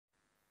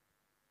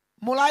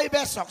Mulai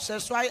besok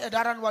sesuai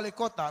edaran wali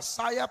kota,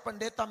 saya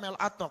pendeta Mel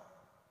Atok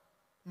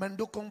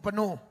mendukung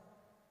penuh.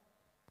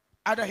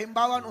 Ada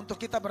himbauan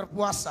untuk kita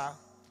berpuasa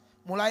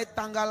mulai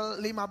tanggal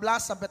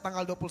 15 sampai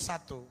tanggal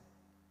 21.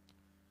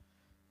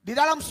 Di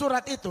dalam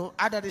surat itu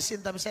ada di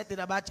sini, tapi saya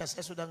tidak baca,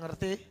 saya sudah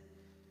ngerti.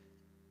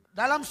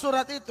 Dalam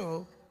surat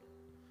itu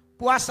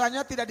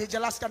puasanya tidak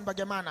dijelaskan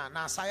bagaimana.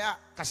 Nah, saya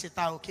kasih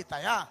tahu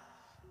kita ya.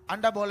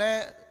 Anda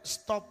boleh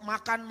stop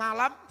makan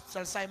malam,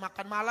 selesai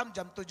makan malam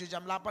jam 7,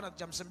 jam 8 atau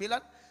jam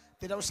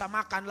 9. Tidak usah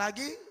makan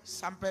lagi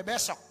sampai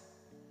besok.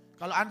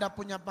 Kalau Anda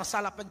punya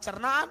masalah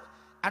pencernaan,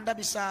 Anda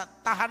bisa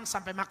tahan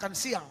sampai makan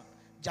siang.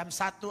 Jam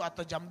 1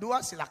 atau jam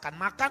 2 silakan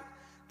makan.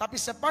 Tapi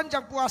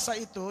sepanjang puasa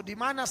itu di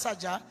mana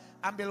saja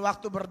ambil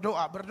waktu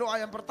berdoa. Berdoa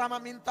yang pertama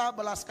minta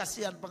belas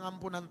kasihan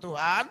pengampunan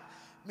Tuhan.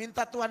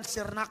 Minta Tuhan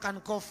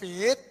sirnakan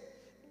COVID.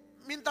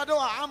 Minta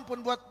doa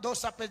ampun buat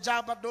dosa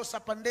pejabat, dosa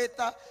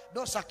pendeta,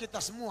 dosa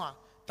kita semua.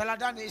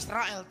 Teladani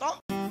Israel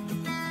toh.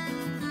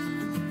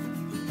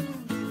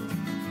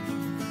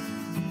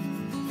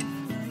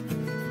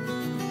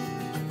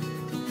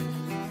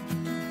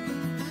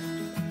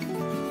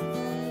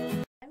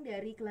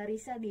 Dari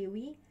Clarissa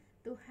Dewi,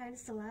 Tuhan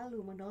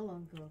selalu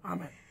menolongku.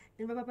 Amin.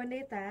 Dan Bapak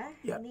Pendeta,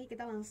 Ya. ini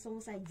kita langsung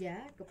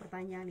saja ke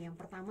pertanyaan yang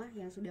pertama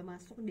yang sudah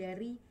masuk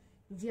dari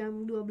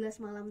jam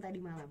 12 malam tadi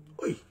malam.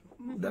 Wih,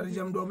 dari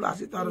jam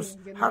 12 itu harus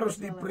Jam 12 harus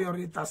malam.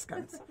 diprioritaskan.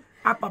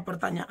 Apa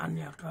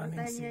pertanyaannya, Kak Ningsi?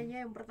 Pertanyaannya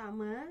yang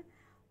pertama,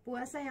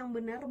 puasa yang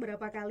benar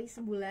berapa kali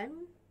sebulan?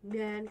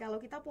 Dan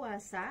kalau kita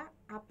puasa,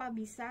 apa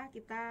bisa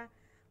kita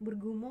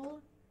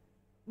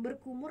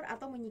berkumur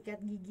atau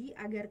menyikat gigi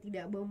agar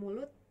tidak bau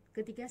mulut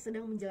ketika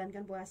sedang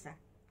menjalankan puasa?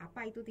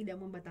 Apa itu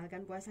tidak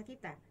membatalkan puasa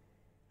kita?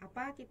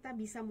 Apa kita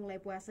bisa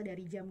mulai puasa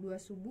dari jam 2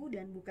 subuh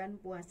dan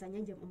bukan puasanya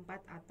jam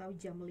 4 atau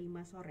jam 5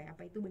 sore?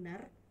 Apa itu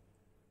benar?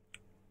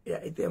 Ya,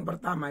 itu yang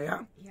pertama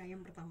ya. Ya,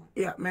 yang pertama.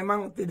 Ya,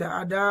 memang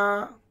tidak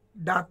ada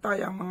data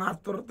yang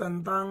mengatur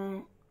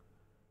tentang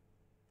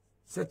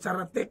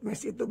secara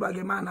teknis itu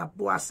bagaimana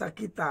puasa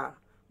kita.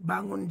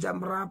 Bangun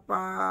jam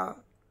berapa,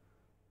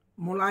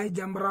 mulai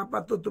jam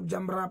berapa, tutup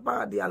jam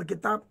berapa di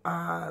Alkitab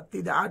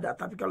tidak ada.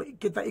 Tapi kalau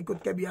kita ikut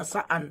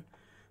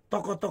kebiasaan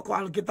tokoh-tokoh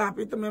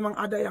Alkitab itu memang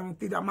ada yang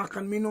tidak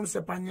makan minum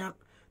sebanyak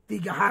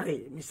 3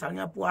 hari.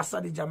 Misalnya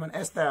puasa di zaman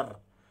Esther.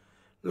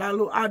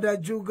 Lalu ada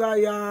juga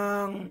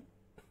yang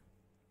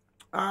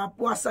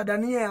puasa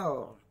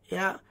Daniel,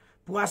 ya,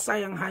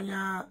 puasa yang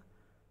hanya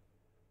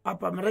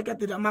mereka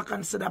tidak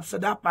makan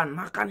sedap-sedapan,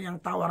 makan yang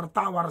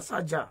tawar-tawar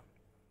saja.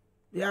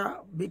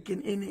 Ya,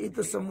 bikin ini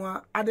itu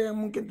semua. Ada yang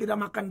mungkin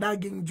tidak makan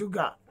daging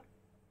juga.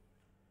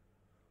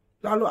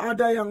 Lalu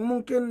ada yang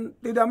mungkin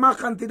tidak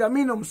makan, tidak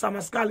minum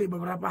sama sekali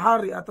beberapa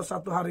hari atau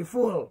 1 hari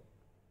full.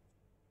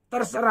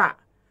 Terserah.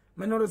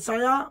 Menurut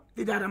saya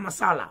tidak ada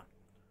masalah.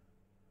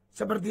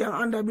 Seperti yang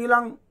Anda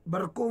bilang,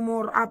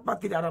 berkumur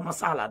tidak ada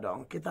masalah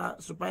dong. Kita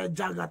supaya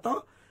jaga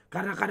toh.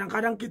 Karena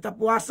kadang-kadang kita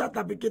puasa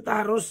tapi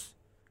kita harus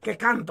ke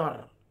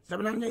kantor.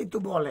 Sebenarnya itu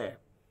boleh.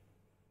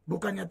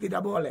 Bukannya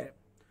tidak boleh.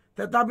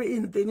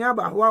 Tetapi intinya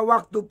bahwa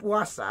waktu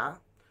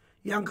puasa,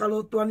 yang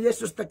kalau Tuhan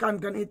Yesus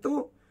tekankan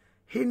itu,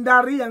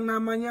 hindari yang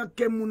namanya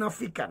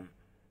kemunafikan.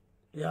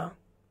 Ya.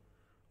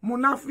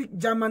 Munafik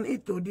zaman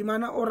itu di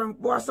mana orang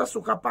puasa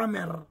suka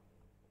pamer.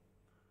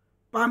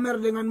 Pamer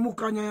dengan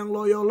mukanya yang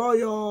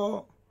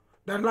loyo-loyo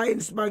dan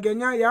lain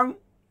sebagainya yang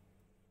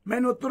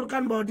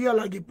menuturkan bahwa dia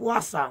lagi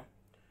puasa.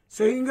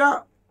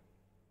 Sehingga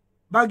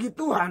bagi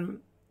Tuhan,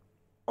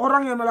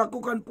 orang yang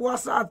melakukan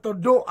puasa atau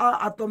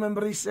doa atau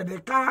memberi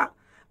sedekah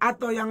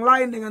atau yang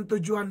lain dengan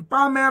tujuan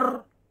pamer,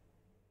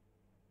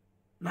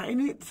 nah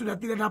ini sudah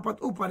tidak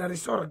dapat upah dari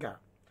sorga.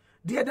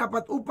 Dia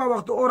dapat upah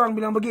waktu orang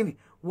bilang begini,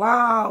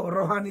 wow,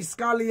 rohani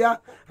sekali ya,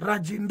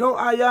 rajin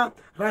doa ya,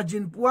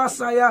 rajin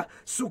puasa ya,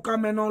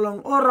 suka menolong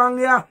orang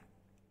ya.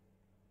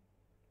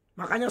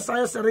 Makanya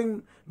saya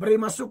sering beri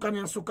masukan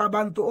yang suka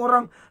bantu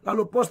orang,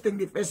 lalu posting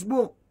di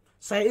Facebook.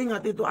 Saya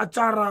ingat itu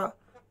acara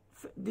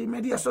di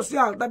media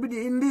sosial, tapi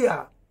di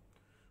India.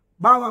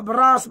 Bawa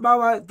beras,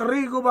 bawa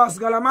terigu, bawa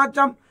segala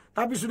macam,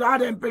 tapi sudah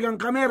ada yang pegang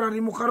kamera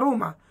di muka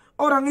rumah.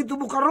 Orang itu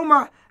buka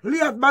rumah,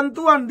 lihat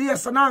bantuan, dia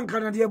senang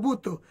karena dia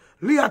butuh.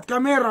 Lihat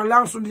kamera,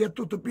 langsung dia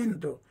tutup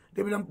pintu.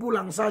 Dia bilang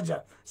pulang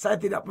saja, saya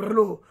tidak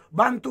perlu.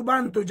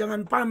 Bantu-bantu,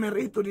 jangan pamer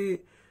itu di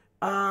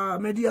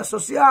media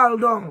sosial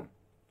dong.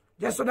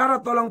 Ya saudara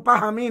tolong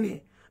paham ini.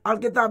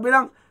 Alkitab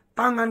bilang,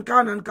 tangan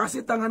kanan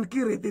kasih tangan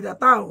kiri tidak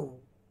tahu.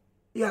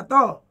 Iya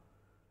toh.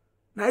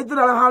 Nah itu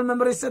dalam hal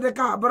memberi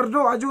sedekah.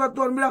 Berdoa juga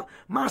Tuhan bilang,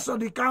 masuk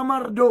di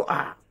kamar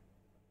doa.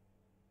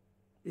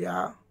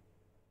 Ya.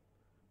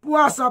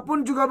 Puasa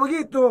pun juga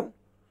begitu.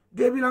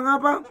 Dia bilang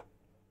apa?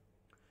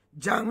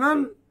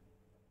 Jangan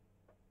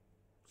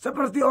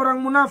seperti orang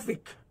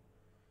munafik.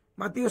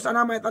 Matius 6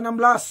 ayat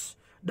 16.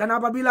 Dan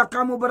apabila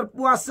kamu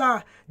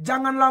berpuasa,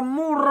 janganlah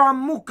muram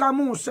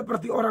mukamu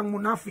seperti orang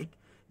munafik.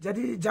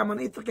 Jadi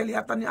zaman itu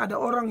kelihatannya ada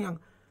orang yang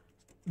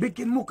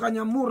bikin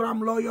mukanya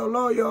muram,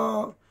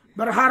 loyo-loyo.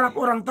 Berharap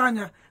orang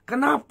tanya,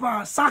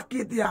 kenapa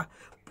sakit ya?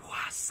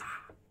 Puasa.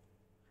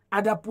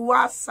 Ada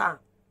puasa.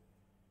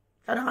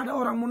 Kadang ada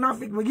orang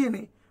munafik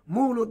begini,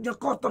 mulutnya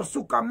kotor,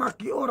 suka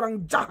maki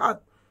orang, jahat.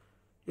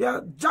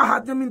 Ya,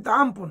 jahatnya minta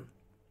ampun,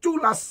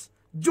 culas,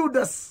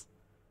 judes.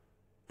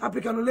 Tapi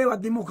kalau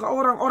lewat di muka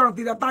orang, orang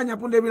tidak tanya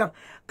pun dia bilang,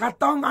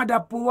 katong ada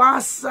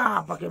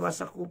puasa, pakai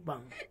bahasa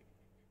Kupang.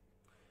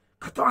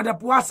 Katong ada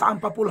puasa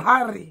 40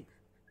 hari.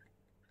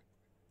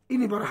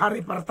 Ini baru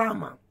hari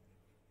pertama.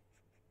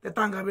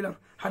 Tetangga bilang,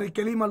 hari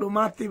kelima lu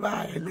mati,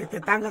 baik.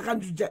 Tetangga kan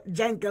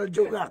jengkel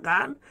juga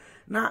kan.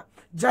 Nah,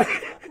 jadi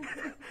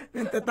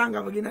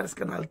tetangga begini harus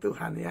kenal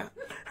Tuhan ya.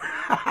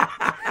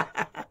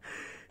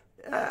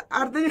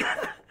 Artinya,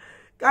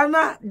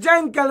 karena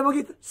jengkel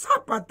begitu,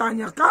 siapa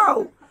tanya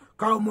kau?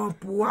 Kau mau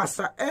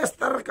puasa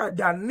Esther kah,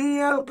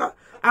 Daniel kah,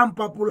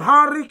 40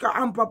 hari kah,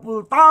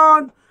 40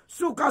 tahun.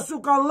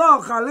 Suka-suka Allah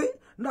kali.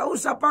 Nggak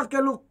usah pakai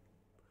lu.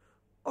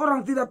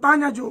 Orang tidak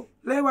tanya juga.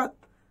 Lewat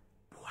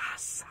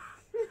puasa.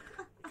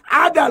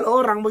 Ada loh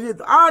orang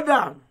begitu.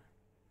 Ada.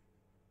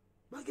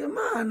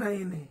 Bagaimana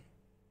ini?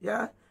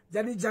 Ya,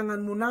 jadi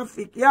jangan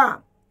munafik ya.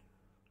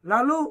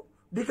 Lalu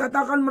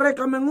dikatakan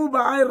mereka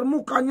mengubah air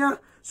mukanya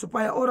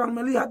supaya orang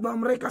melihat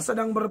bahwa mereka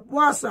sedang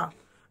berpuasa.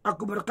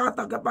 Aku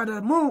berkata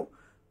kepadamu,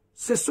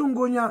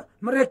 sesungguhnya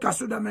mereka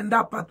sudah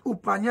mendapat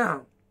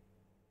upahnya.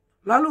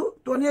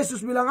 Lalu Tuhan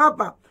Yesus bilang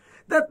apa?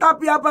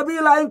 Tetapi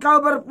apabila engkau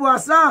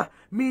berpuasa,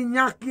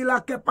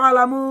 minyakilah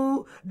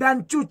kepalamu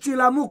dan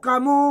cucilah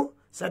mukamu.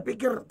 Saya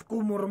pikir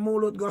kumur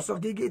mulut,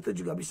 gosok gigi itu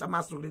juga bisa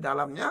masuk di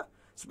dalamnya.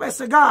 Supaya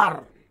segar.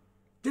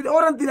 Jadi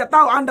orang tidak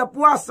tahu Anda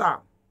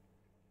puasa.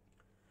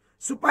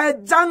 Supaya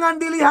jangan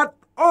dilihat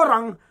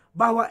orang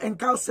bahwa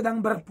engkau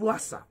sedang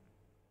berpuasa.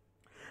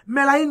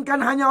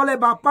 Melainkan hanya oleh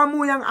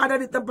Bapamu yang ada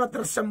di tempat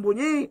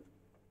tersembunyi.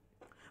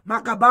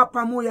 Maka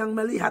Bapamu yang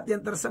melihat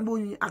yang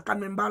tersembunyi akan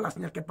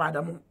membalasnya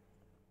kepadamu.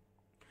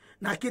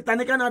 Nah, kita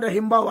ini kan ada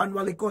himbauan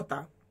wali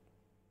kota.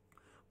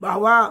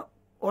 Bahwa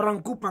orang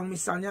Kupang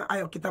misalnya,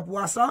 ayo kita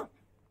puasa.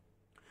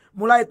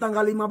 Mulai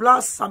tanggal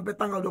 15 sampai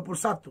tanggal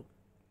 21.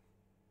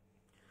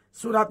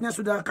 Suratnya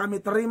sudah kami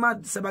terima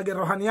sebagai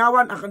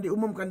rohaniawan, akan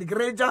diumumkan di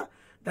gereja.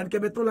 Dan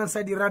kebetulan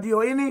saya di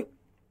radio ini.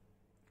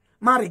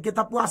 Mari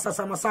kita puasa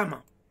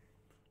sama-sama.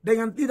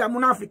 Dengan tidak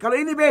munafik. Kalau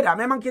ini beda,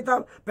 memang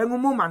kita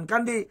pengumuman.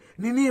 Kan di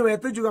Niniwe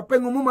itu juga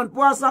pengumuman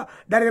puasa.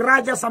 Dari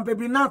raja sampai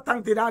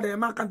binatang, tidak ada yang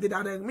makan,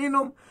 tidak ada yang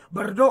minum.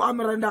 Berdoa,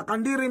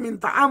 merendahkan diri,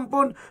 minta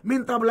ampun,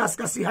 minta belas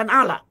kasihan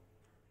Allah.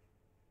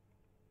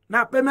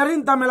 Nah,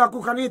 pemerintah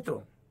melakukan itu.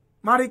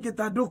 Mari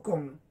kita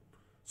dukung.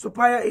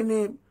 Supaya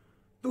ini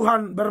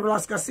Tuhan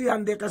berbelas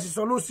kasihan, dia kasih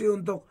solusi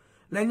untuk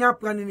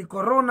lenyapkan ini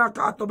corona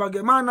kah atau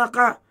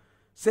bagaimanakah.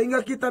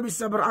 Sehingga kita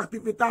bisa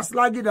beraktivitas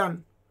lagi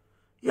dan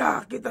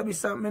ya, kita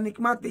bisa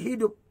menikmati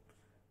hidup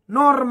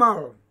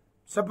normal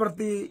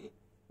seperti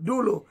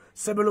dulu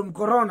sebelum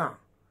corona.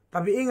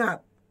 Tapi ingat,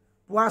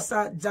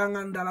 puasa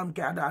jangan dalam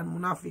keadaan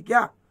munafik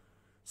ya.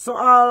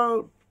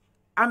 Soal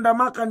Anda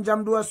makan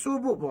jam 2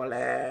 subuh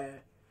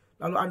boleh.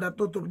 Lalu Anda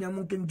tutupnya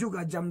mungkin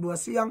juga jam 2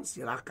 siang,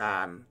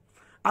 silakan.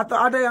 Atau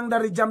ada yang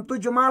dari jam 7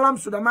 malam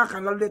sudah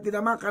makan, lalu dia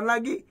tidak makan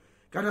lagi.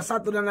 Karena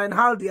satu dan lain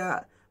hal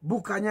dia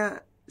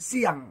bukanya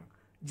siang,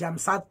 jam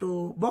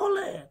 1,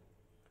 boleh.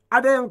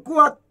 Ada yang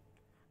kuat,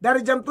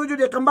 dari jam 7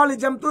 dia kembali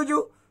jam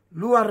 7,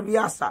 luar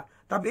biasa.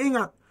 Tapi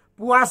ingat,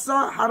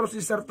 puasa harus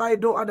disertai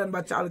doa dan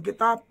baca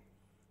Alkitab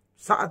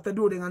saat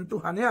teduh dengan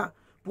Tuhan ya.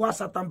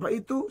 Puasa tanpa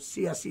itu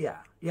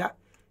sia-sia ya.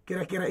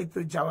 Kira-kira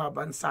itu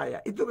jawaban saya.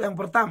 Itu yang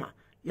pertama.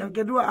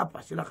 Yang kedua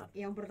apa? Silakan.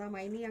 Yang pertama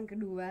ini, yang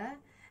kedua,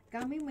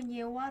 kami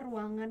menyewa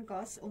ruangan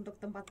kos untuk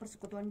tempat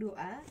persekutuan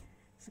doa.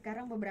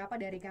 Sekarang beberapa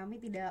dari kami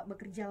tidak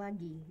bekerja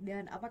lagi.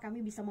 Dan apa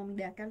kami bisa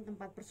memindahkan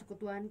tempat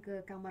persekutuan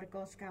ke kamar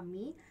kos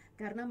kami.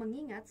 Karena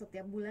mengingat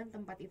setiap bulan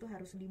tempat itu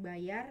harus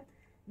dibayar.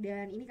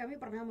 Dan ini kami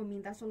pernah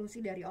meminta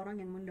solusi dari orang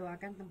yang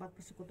mendoakan tempat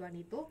persekutuan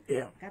itu.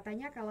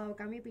 Katanya kalau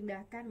kami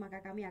pindahkan maka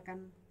kami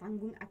akan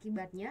tanggung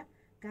akibatnya.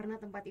 Karena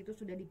tempat itu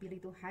sudah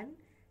dipilih Tuhan.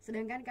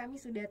 Sedangkan kami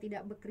sudah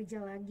tidak bekerja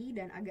lagi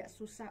dan agak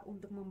susah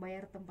untuk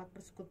membayar tempat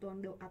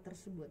persekutuan doa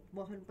tersebut.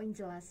 Mohon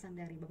penjelasan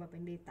dari Bapak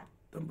Pendeta.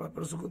 Tempat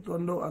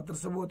persekutuan doa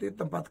tersebut itu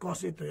tempat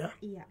kos itu ya?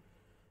 Iya.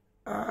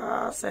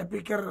 Saya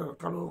pikir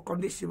kalau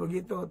kondisi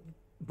begitu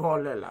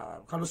boleh lah.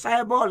 Kalau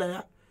saya boleh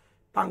ya.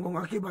 Tanggung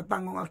akibat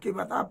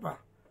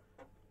apa?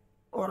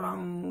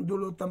 Orang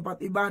dulu tempat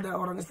ibadah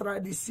orang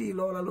Israel di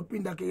Silo lalu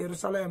pindah ke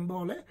Yerusalem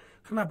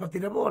boleh. Kenapa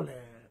tidak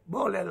boleh?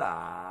 Boleh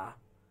lah.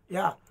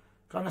 Ya.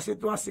 Karena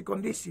situasi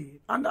kondisi.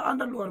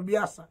 Anda luar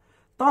biasa.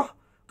 Toh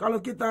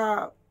kalau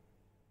kita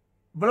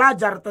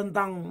belajar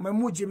tentang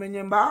memuji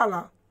menyembah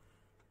Allah.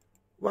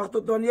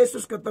 Waktu Tuhan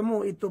Yesus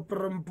ketemu itu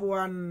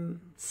perempuan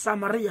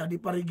Samaria di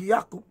Parigi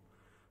Yakub.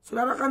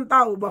 Saudara kan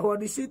tahu bahwa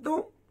di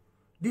situ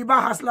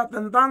dibahaslah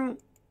tentang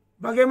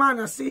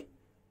bagaimana sih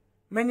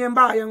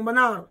menyembah yang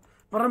benar.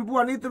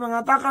 Perempuan itu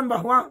mengatakan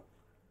bahwa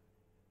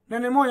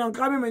nenek moyang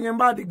kami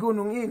menyembah di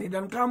gunung ini.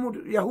 Dan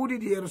kamu Yahudi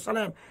di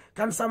Yerusalem.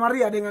 Kan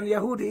Samaria dengan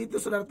Yahudi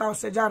itu sudah tahu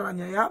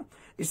sejarahnya ya.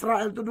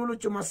 Israel itu dulu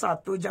cuma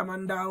satu.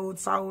 Zaman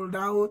Daud, Saul,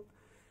 Daud,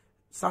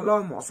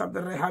 Salomo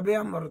sampai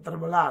Rehabeam baru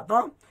terbelah.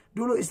 Toh?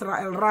 Dulu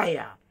Israel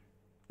Raya.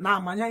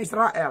 Namanya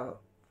Israel.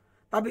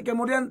 Tapi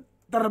kemudian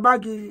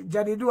terbagi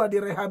jadi 2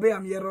 di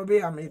Rehabeam,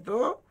 Yerobeam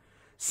itu.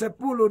 10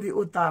 di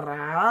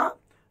utara,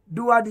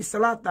 2 di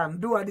selatan.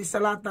 2 di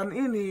selatan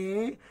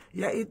ini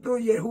yaitu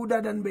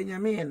Yehuda dan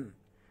Benyamin.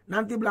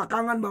 Nanti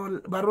belakangan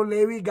baru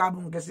Lewi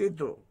gabung ke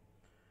situ.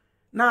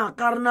 Nah,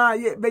 karena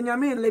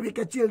Benyamin lebih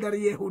kecil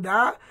dari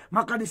Yehuda,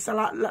 maka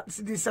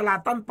di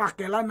selatan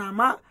pakailah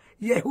nama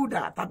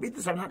Yehuda. Tapi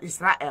itu sangat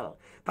Israel.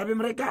 Tapi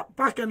mereka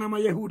pakai nama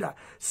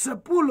Yehuda.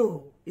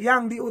 10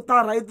 yang di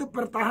utara itu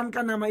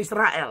pertahankan nama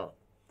Israel.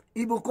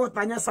 Ibu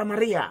kotanya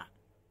Samaria.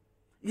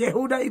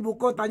 Yehuda ibu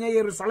kotanya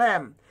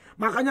Yerusalem.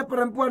 Makanya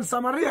perempuan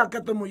Samaria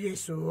ketemu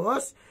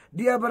Yesus.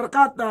 Dia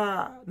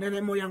berkata,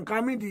 nenek moyang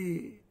kami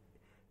di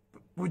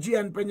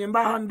pujian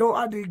penyembahan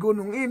doa di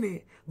gunung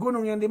ini.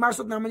 Gunung yang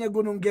dimaksud namanya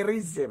Gunung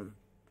Gerizim.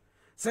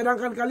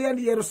 Sedangkan kalian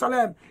di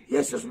Yerusalem.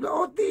 Yesus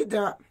bilang, oh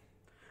tidak.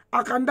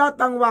 Akan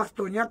datang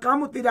waktunya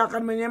kamu tidak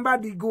akan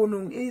menyembah di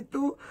gunung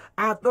itu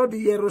atau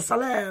di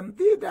Yerusalem.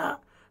 Tidak.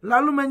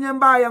 Lalu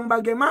menyembah yang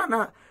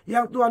bagaimana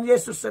yang Tuhan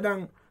Yesus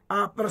sedang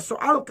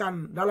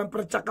persoalkan dalam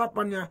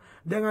percakapannya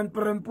dengan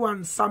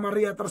perempuan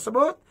Samaria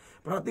tersebut.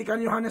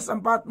 Perhatikan Yohanes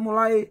 4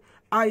 mulai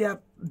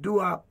ayat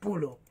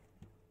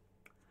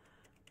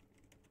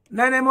 20.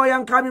 Nenek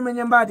moyang kami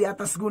menyembah di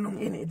atas gunung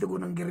ini. Itu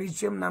gunung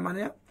Gerizim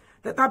namanya.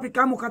 Tetapi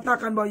kamu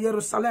katakan bahwa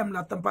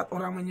Yerusalemlah tempat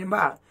orang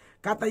menyembah.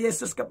 Kata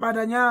Yesus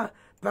kepadanya,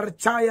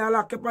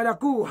 percayalah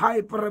kepadaku,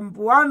 hai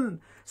perempuan,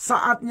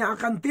 saatnya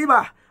akan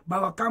tiba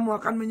bahwa kamu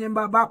akan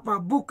menyembah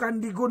Bapa bukan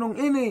di gunung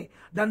ini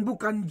dan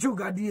bukan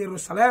juga di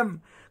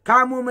Yerusalem.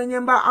 Kamu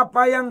menyembah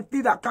apa yang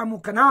tidak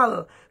kamu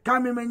kenal.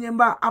 Kami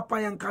menyembah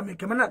apa yang kami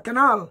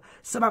kenal.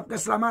 Sebab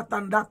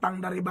keselamatan datang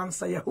dari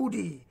bangsa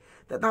Yahudi.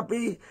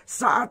 Tetapi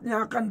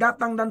saatnya akan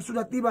datang dan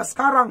sudah tiba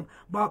sekarang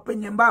bahwa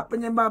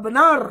penyembah-penyembah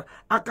benar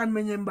akan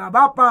menyembah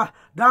Bapa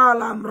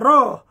dalam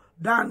roh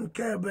dan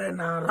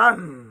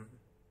kebenaran.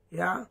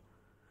 Ya.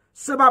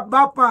 Sebab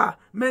Bapa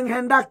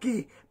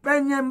menghendaki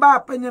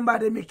penyembah-penyembah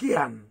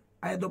demikian.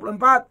 Ayat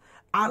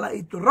 24, Allah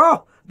itu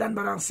roh dan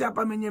barang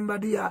siapa menyembah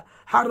dia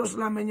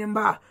haruslah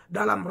menyembah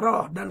dalam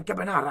roh dan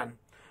kebenaran.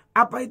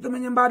 Apa itu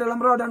menyembah dalam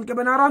roh dan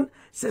kebenaran?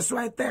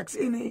 Sesuai teks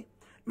ini,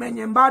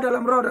 menyembah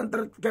dalam roh dan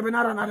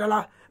kebenaran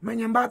adalah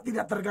menyembah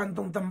tidak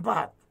tergantung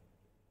tempat.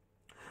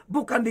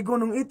 Bukan di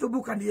gunung itu,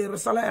 bukan di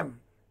Yerusalem.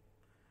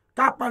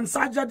 Kapan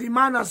saja, di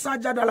mana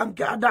saja, dalam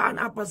keadaan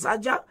apa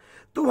saja,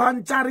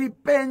 Tuhan cari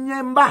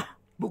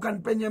penyembah, bukan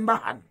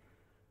penyembahan.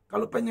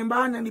 Kalau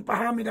penyembahan yang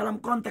dipahami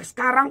dalam konteks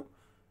sekarang,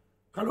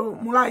 kalau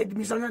mulai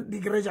misalnya di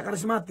gereja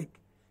karismatik,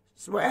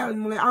 Suel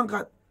mulai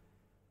angkat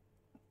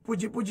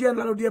puji-pujian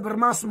lalu dia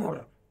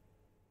bermazmur.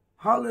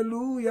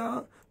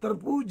 Haleluya,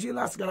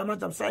 terpujilah segala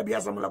macam. Saya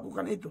biasa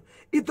melakukan itu.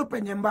 Itu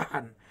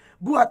penyembahan.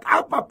 Buat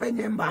apa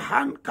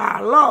penyembahan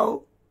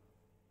kalau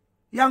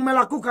yang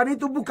melakukan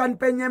itu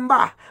bukan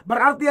penyembah?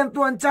 Berarti yang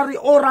Tuhan cari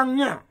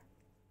orangnya.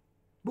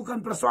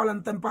 Bukan persoalan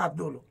tempat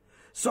dulu.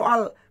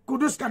 Soal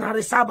kuduskan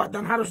hari Sabat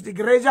dan harus di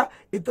gereja,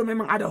 itu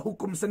memang ada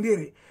hukum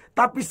sendiri.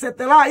 Tapi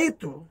setelah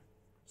itu,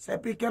 saya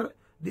pikir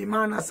di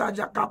mana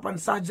saja, kapan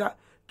saja,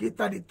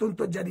 kita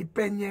dituntut jadi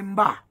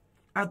penyembah.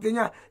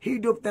 Artinya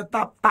hidup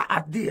tetap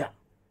taat dia.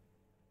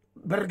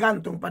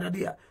 Bergantung pada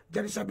dia.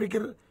 Jadi saya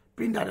pikir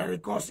pindah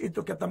dari kos itu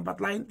ke tempat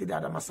lain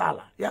tidak ada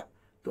masalah. Ya,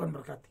 Tuhan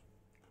berkati.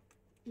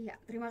 Iya,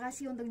 terima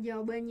kasih untuk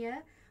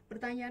jawabannya.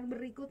 Pertanyaan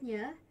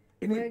berikutnya,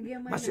 ini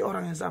masih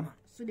orang yang sama.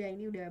 Sudah,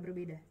 ini udah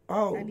berbeda.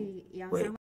 Oh, tadi yang wait. sama.